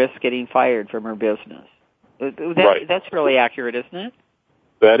want to risk getting fired from her business. Right. That's really accurate, isn't it?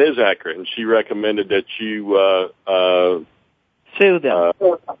 That is accurate, and she recommended that you sue them.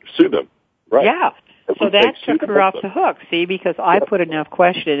 Sue them, right? Yeah. So that took her off the hook, see, because I put enough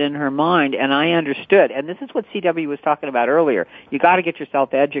question in her mind, and I understood. And this is what CW was talking about earlier. You got to get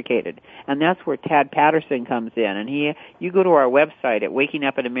yourself educated, and that's where Tad Patterson comes in. And you go to our website at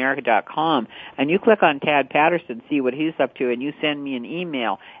wakingupameramerica.com, and you click on Tad Patterson, see what he's up to, and you send me an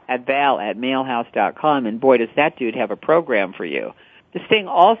email at val@mailhouse.com, and boy, does that dude have a program for you. This thing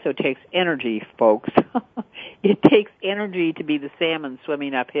also takes energy, folks. It takes energy to be the salmon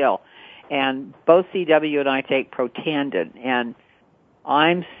swimming uphill. And both CW and I take Protandim. And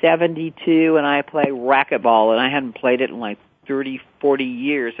I'm 72 and I play racquetball, and I hadn't played it in like 30, 40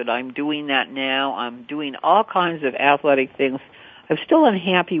 years, and I'm doing that now. I'm doing all kinds of athletic things. I'm still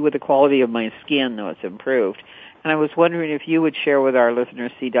unhappy with the quality of my skin, though it's improved. And I was wondering if you would share with our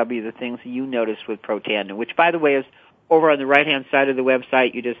listeners, CW, the things you noticed with Protandim, which, by the way, is over on the right-hand side of the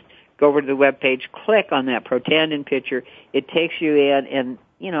website. You just go over to the webpage, click on that Protandim picture. It takes you in, and,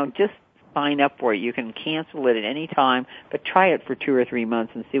 just sign up for it. You can cancel it at any time, but try it for 2 or 3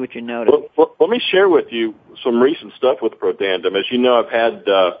 months and see what you notice. Well, let me share with you some recent stuff with Protandim. As you know, I've had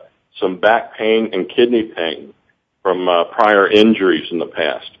some back pain and kidney pain from prior injuries in the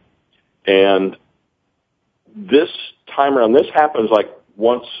past. And this time around, this happens like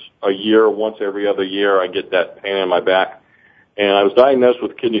once a year, once every other year, I get that pain in my back. And I was diagnosed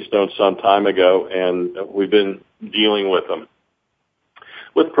with kidney stones some time ago, and we've been dealing with them.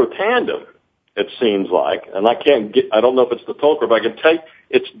 With Protandim, it seems like, and I don't know if it's the Tolker, but I can tell you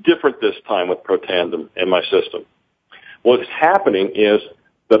it's different this time with Protandim in my system. What's happening is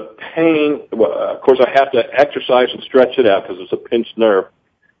the pain, of course I have to exercise and stretch it out because it's a pinched nerve.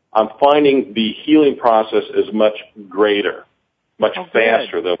 I'm finding the healing process is much greater, much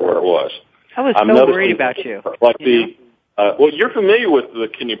faster than where it was. I was so worried about you. Like well, you're familiar with the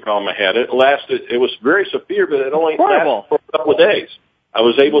kidney problem I had. It was very severe, but it only lasted for a couple of days. I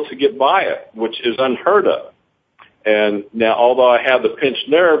was able to get by it, which is unheard of. And now, although I have the pinched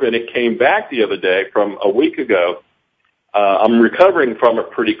nerve and it came back the other day from a week ago, I'm recovering from it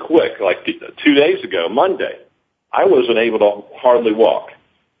pretty quick. Like 2 days ago, Monday, I wasn't able to hardly walk.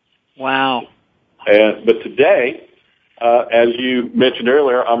 Wow. But today, as you mentioned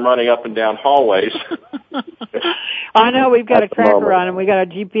earlier, I'm running up and down hallways. I know, we've got a tracker on him. We got a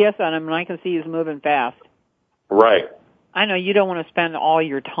GPS on him, and I can see he's moving fast. Right. I know you don't want to spend all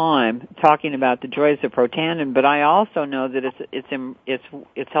your time talking about the joys of Protandim, but I also know that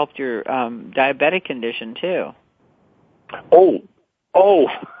it's helped your diabetic condition too. That's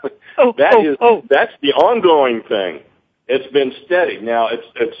the ongoing thing. It's been steady. Now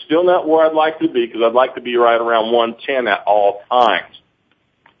it's still not where I'd like to be, because I'd like to be right around 110 at all times.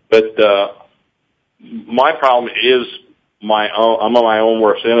 But my problem is I'm my own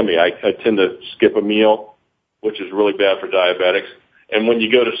worst enemy. I tend to skip a meal, which is really bad for diabetics. And when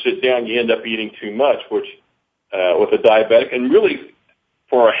you go to sit down, you end up eating too much, which with a diabetic, and really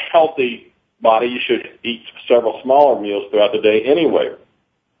for a healthy body, you should eat several smaller meals throughout the day anyway.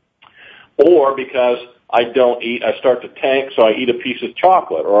 Or because I don't eat, I start to tank, so I eat a piece of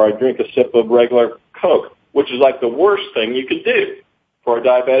chocolate, or I drink a sip of regular Coke, which is like the worst thing you can do for a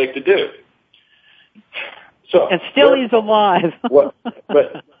diabetic to do. So, and still he's alive.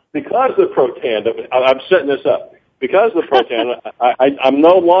 But because of Protandim, I'm setting this up. Because of Protandim, I'm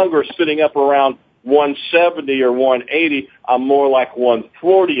no longer sitting up around 170 or 180. I'm more like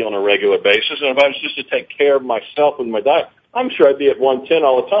 140 on a regular basis. And if I was just to take care of myself and my diet, I'm sure I'd be at 110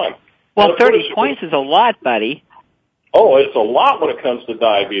 all the time. Well, 30 points is a lot, buddy. Oh, it's a lot when it comes to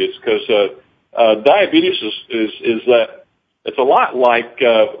diabetes, because diabetes is that it's a lot like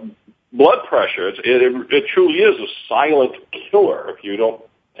blood pressure. It truly is a silent killer if you don't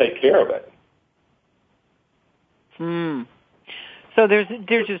take care of it. So there's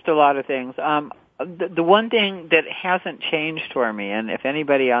just a lot of things. The one thing that hasn't changed for me, and if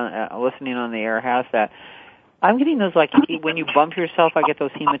anybody listening on the air has that, I'm getting those, like, when you bump yourself, I get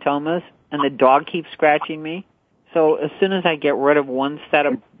those hematomas, and the dog keeps scratching me. So as soon as I get rid of one set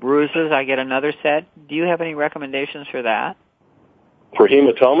of bruises, I get another set. Do you have any recommendations for that? For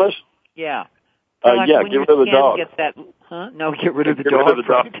hematomas? Yeah. Like get rid of the dog. No, get rid of the dog. Rid of the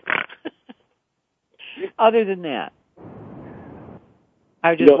dog. Other than that,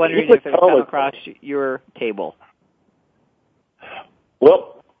 I was just wondering if it come across your table.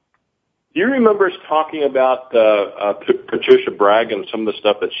 Well, do you remember us talking about Patricia Bragg and some of the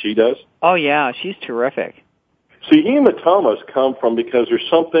stuff that she does? Oh, yeah, she's terrific. See, hematomas come from because there's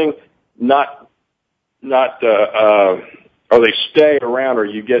something not or they stay around, or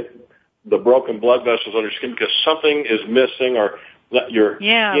you get the broken blood vessels on your skin because something is missing, or your skin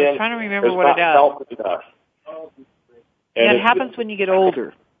I'm trying to remember what it does. Healthy enough. And it happens when you get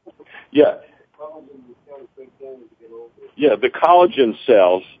older. Yeah. Yeah, the collagen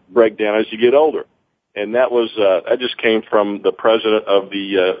cells break down as you get older. And that just came from the president of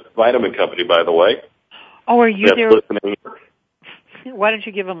the vitamin company, by the way. Oh, are you there? Listening. Why don't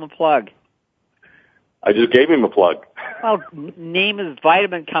you give him a plug? I just gave him a plug. Well, name his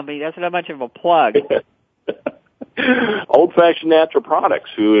vitamin company. That's not much of a plug. Old Fashioned Natural Products,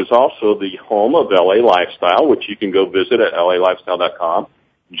 who is also the home of LA Lifestyle, which you can go visit at LALifestyle.com.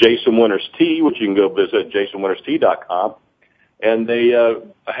 Jason Winters Tea, which you can go visit at JasonWintersTea.com. And they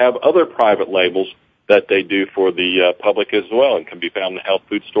have other private labels that they do for the public as well, and can be found in health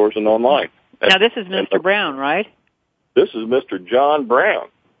food stores and online. Now, this is Mr. Brown, right? This is Mr. John Brown.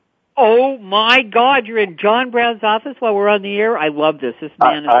 Oh, my God, you're in John Brown's office while we're on the air? I love this. This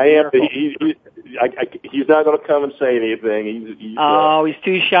man is wonderful. He's not going to come and say anything. He's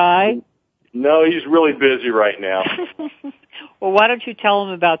too shy? No, he's really busy right now. Well, why don't you tell him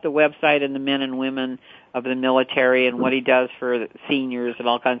about the website and the men and women of the military and what he does for the seniors and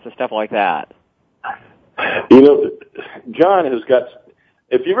all kinds of stuff like that? You know, John has got,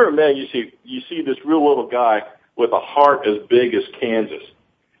 if you've ever met him, you see this real little guy with a heart as big as Kansas.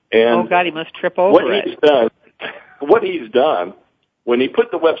 And oh, God, he must trip over it. What he's done, when he put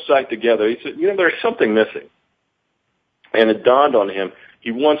the website together, he said, there's something missing. And it dawned on him,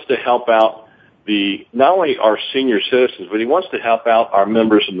 he wants to help out not only our senior citizens, but he wants to help out our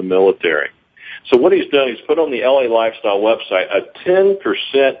members in the military. So what he's done, he's put on the LA Lifestyle website a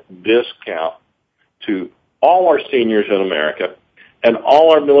 10% discount to all our seniors in America and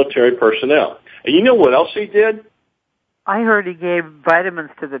all our military personnel. And you know what else he did? I heard he gave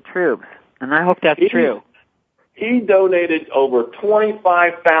vitamins to the troops, and I hope that's true. He donated over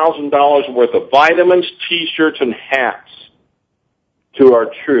 $25,000 worth of vitamins, T-shirts, and hats to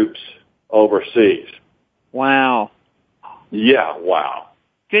our troops overseas. Wow. Yeah, wow.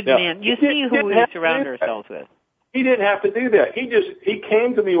 Good man. You see who we surround ourselves with. He didn't have to do that. He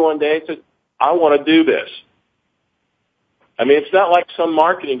came to me one day and said, I want to do this. I mean, it's not like some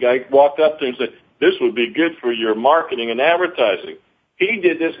marketing guy walked up to him and said, this would be good for your marketing and advertising. He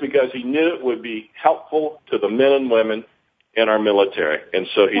did this because he knew it would be helpful to the men and women in our military, and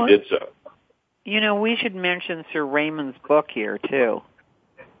so he did so. We should mention Sir Raymond's book here, too.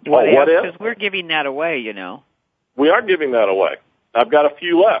 What if? Because we're giving that away, We are giving that away. I've got a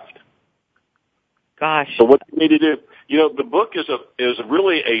few left. Gosh. So what do you need to do? The book is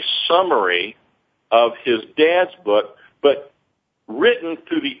really a summary of his dad's book, but written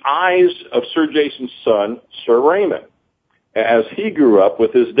through the eyes of Sir Jason's son, Sir Raymond, as he grew up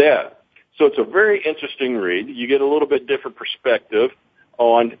with his dad. So it's a very interesting read. You get a little bit different perspective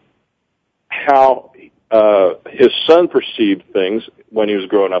on how his son perceived things when he was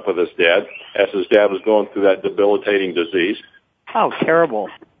growing up with his dad, as his dad was going through that debilitating disease. Oh, terrible.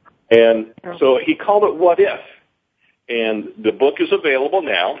 And so he called it What If? And the book is available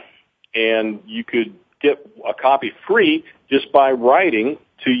now, and you could get a copy free just by writing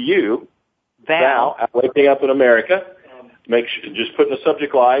to you, Val at Waking Up in America. Just put in the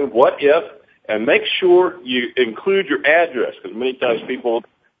subject line, What If, and make sure you include your address, because many times people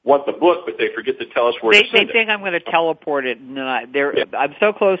want the book, but they forget to tell us where to send it. They think I'm going to teleport it. I'm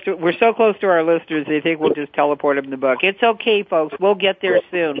so close to. We're so close to our listeners. They think we'll just teleport them the book. It's okay, folks. We'll get there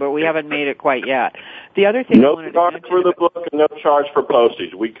soon, but we haven't made it quite yet. The other thing, no charge for the book and no charge for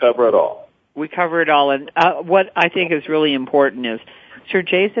postage. We cover it all. We cover it all, and what I think is really important is Sir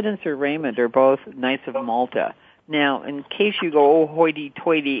Jason and Sir Raymond are both Knights of Malta. Now, in case you go, oh,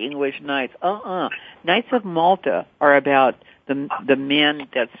 hoity-toity English Knights, Knights of Malta are about the men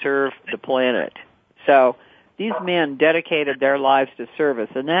that serve the planet. So these men dedicated their lives to service,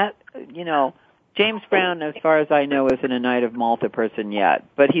 and that, James Brown, as far as I know, isn't a Knight of Malta person yet,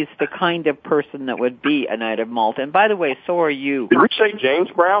 but he's the kind of person that would be a Knight of Malta. And by the way, so are you. Did you say James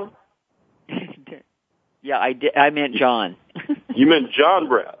Brown? Yeah, I did. I meant John. You meant John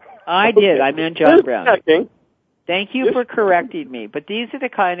Brown. I did. I meant John Brown. Checking. Thank you for correcting me. But these are the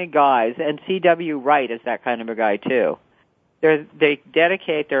kind of guys, and C.W. Wright is that kind of a guy, too. They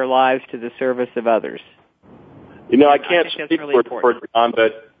dedicate their lives to the service of others. I can't speak really for John,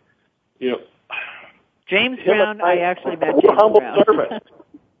 but, James Brown, I actually met James humble Brown. Servants.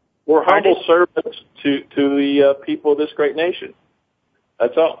 We're humble servants to the people of this great nation.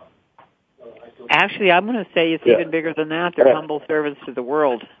 That's all. Actually, I'm going to say it's even bigger than that. They're humble servants to the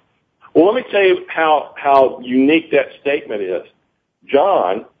world. Well, let me tell you how unique that statement is.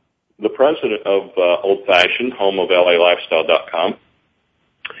 John the president of Old Fashioned, home of LALifestyle.com,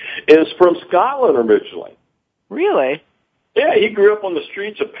 is from Scotland originally. Really? Yeah, he grew up on the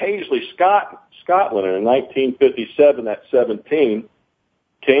streets of Paisley, Scotland, and in 1957, at 17,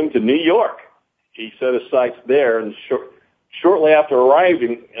 came to New York. He set his sights there, and shortly after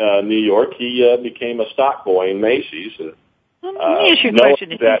arriving in New York, he became a stock boy in Macy's. And, let me ask you a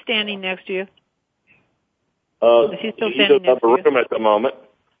question. Is he standing next to you? Is he still standing next to you? He's in the room at the moment.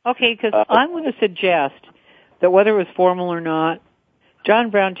 Okay, because I'm going to suggest that whether it was formal or not,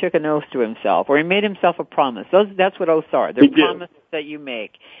 John Brown took an oath to himself, or he made himself a promise. That's what oaths are. They're promises that you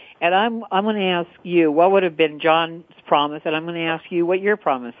make. And I'm going to ask you what would have been John's promise, and I'm going to ask you what your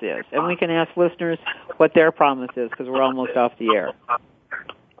promise is. And we can ask listeners what their promise is, because we're almost off the air.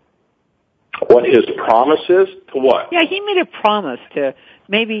 What his promise is? To what? Yeah, he made a promise to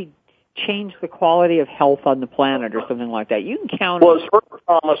maybe change the quality of health on the planet or something like that. You can count on... Well, his first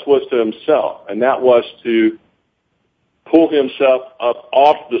promise was to himself, and that was to pull himself up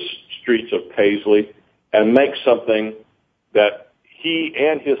off the streets of Paisley and make something that he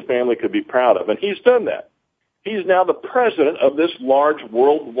and his family could be proud of. And he's done that. He's now the president of this large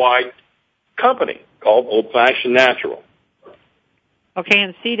worldwide company called Old Fashioned Natural. Okay,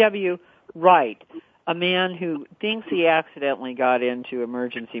 and C.W. Wright, a man who thinks he accidentally got into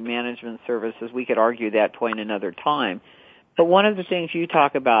emergency management services. We could argue that point another time. But one of the things you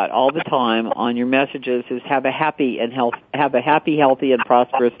talk about all the time on your messages is have a happy, healthy, and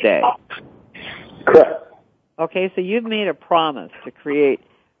prosperous day. Correct. Okay, so you've made a promise to create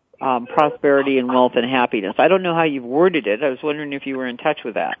prosperity and wealth and happiness. I don't know how you've worded it. I was wondering if you were in touch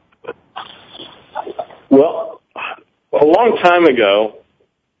with that. Well, a long time ago,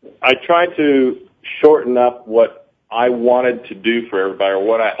 I tried to shorten up what I wanted to do for everybody, or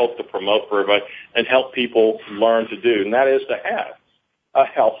what I hope to promote for everybody, and help people learn to do, and that is to have a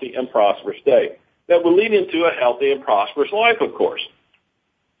healthy and prosperous day. That will lead into a healthy and prosperous life, of course.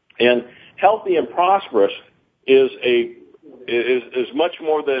 And healthy and prosperous is much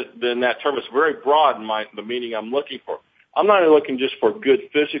more than that term. It's very broad in the meaning I'm looking for. I'm not looking just for good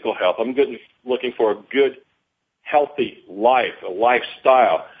physical health. I'm looking for a good, healthy life, a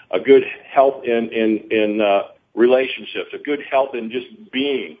lifestyle, a good health in relationships, a good health in just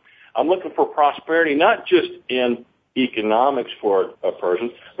being. I'm looking for prosperity, not just in economics for a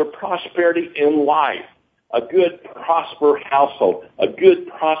person, but prosperity in life, a good, prosper household, a good,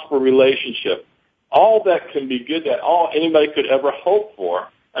 prosper relationship. All that can be good, that all anybody could ever hope for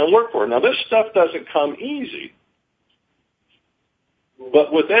and work for. Now, this stuff doesn't come easy,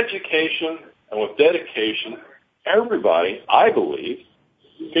 but with education and with dedication, everybody, I believe,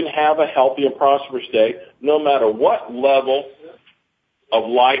 can have a healthy and prosperous day no matter what level of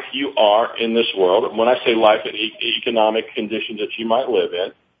life you are in this world. And when I say life, and economic conditions that you might live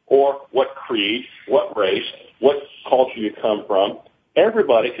in, or what creed, what race, what culture you come from,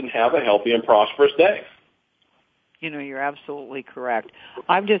 everybody can have a healthy and prosperous day. You know, you're absolutely correct.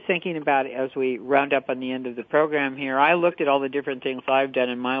 I'm just thinking about it as we round up on the end of the program here. I looked at all the different things I've done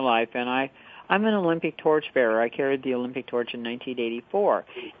in my life, and I'm an Olympic torchbearer. I carried the Olympic torch in 1984.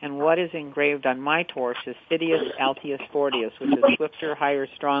 And what is engraved on my torch is Fidius Altius Fortius, which is swifter, higher,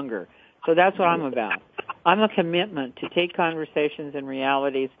 stronger. So that's what I'm about. I'm a commitment to take conversations and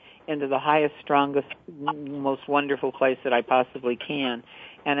realities into the highest, strongest, most wonderful place that I possibly can.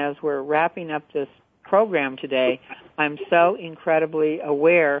 And as we're wrapping up this program today, I'm so incredibly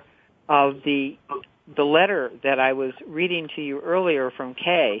aware of the letter that I was reading to you earlier from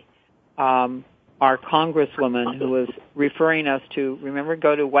Kay, our congresswoman, who was referring us to, remember,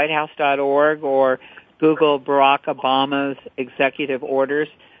 go to whitehouse.org or Google Barack Obama's executive orders.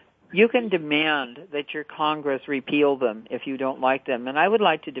 You can demand that your Congress repeal them if you don't like them. And I would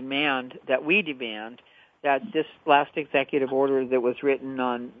like to demand that we demand that this last executive order that was written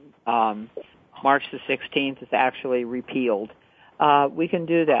on March the 16th is actually repealed. We can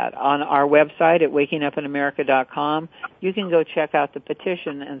do that. On our website at wakingupinamerica.com, you can go check out the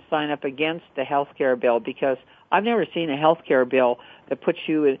petition and sign up against the health care bill, because I've never seen a health care bill that puts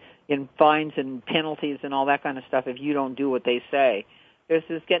you in fines and penalties and all that kind of stuff if you don't do what they say. This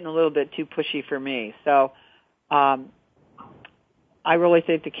is getting a little bit too pushy for me. So I really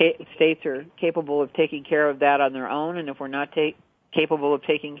think the states are capable of taking care of that on their own, and if we're not capable of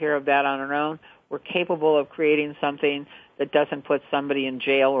taking care of that on our own, we're capable of creating something that doesn't put somebody in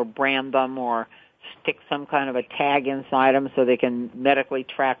jail or brand them or stick some kind of a tag inside them so they can medically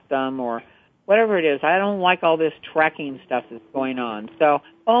track them or whatever it is. I don't like all this tracking stuff that's going on. So,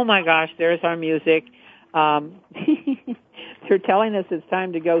 oh my gosh, there's our music. They're telling us it's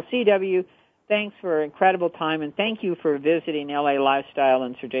time to go. CW, thanks for incredible time, and thank you for visiting LA Lifestyle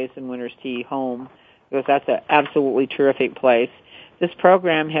and Sir Jason Winters Tea home, because that's an absolutely terrific place. This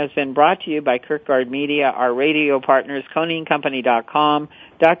program has been brought to you by Kirkgard Media, our radio partners, ConingCompany.com,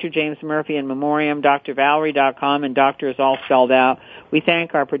 Dr. James Murphy in Memoriam, DrValerie.com, and Doctor is all spelled out. We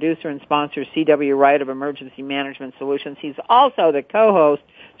thank our producer and sponsor, C.W. Wright of Emergency Management Solutions. He's also the co-host,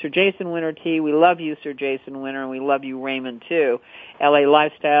 Sir Jason Winter Tea. We love you, Sir Jason Winter, and we love you, Raymond, too. LA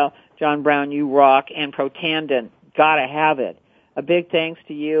Lifestyle, John Brown, you rock, and Protandim, gotta have it. A big thanks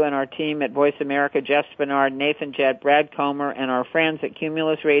to you and our team at Voice America, Jeff Spinard, Nathan Jett, Brad Comer, and our friends at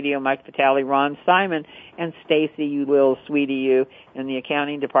Cumulus Radio, Mike Vitale, Ron Simon, and Stacy, you little sweetie you, in the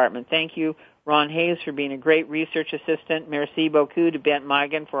accounting department. Thank you, Ron Hayes, for being a great research assistant. Merci beaucoup to Bent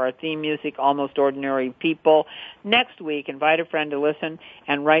Migan for our theme music, Almost Ordinary People. Next week, invite a friend to listen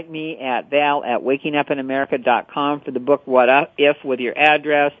and write me at val@wakingupinamerica.com for the book What If with your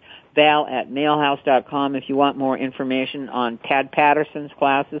address. Val@mailhouse.com if you want more information on Tad Patterson's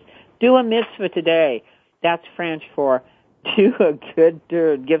classes. Do a mitzvah today. That's French for do a good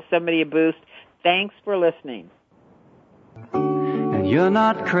deed. Give somebody a boost. Thanks for listening. And you're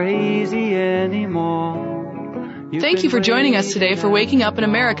not crazy anymore. Thank you for joining us today for Waking Up in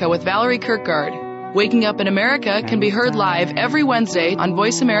America with Valerie Kirkgard. Waking Up in America can be heard live every Wednesday on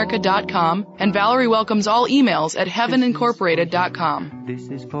voiceamerica.com, and Valerie welcomes all emails at heavenincorporated.com. This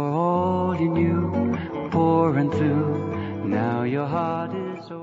is for all you knew, pouring through. Now your heart is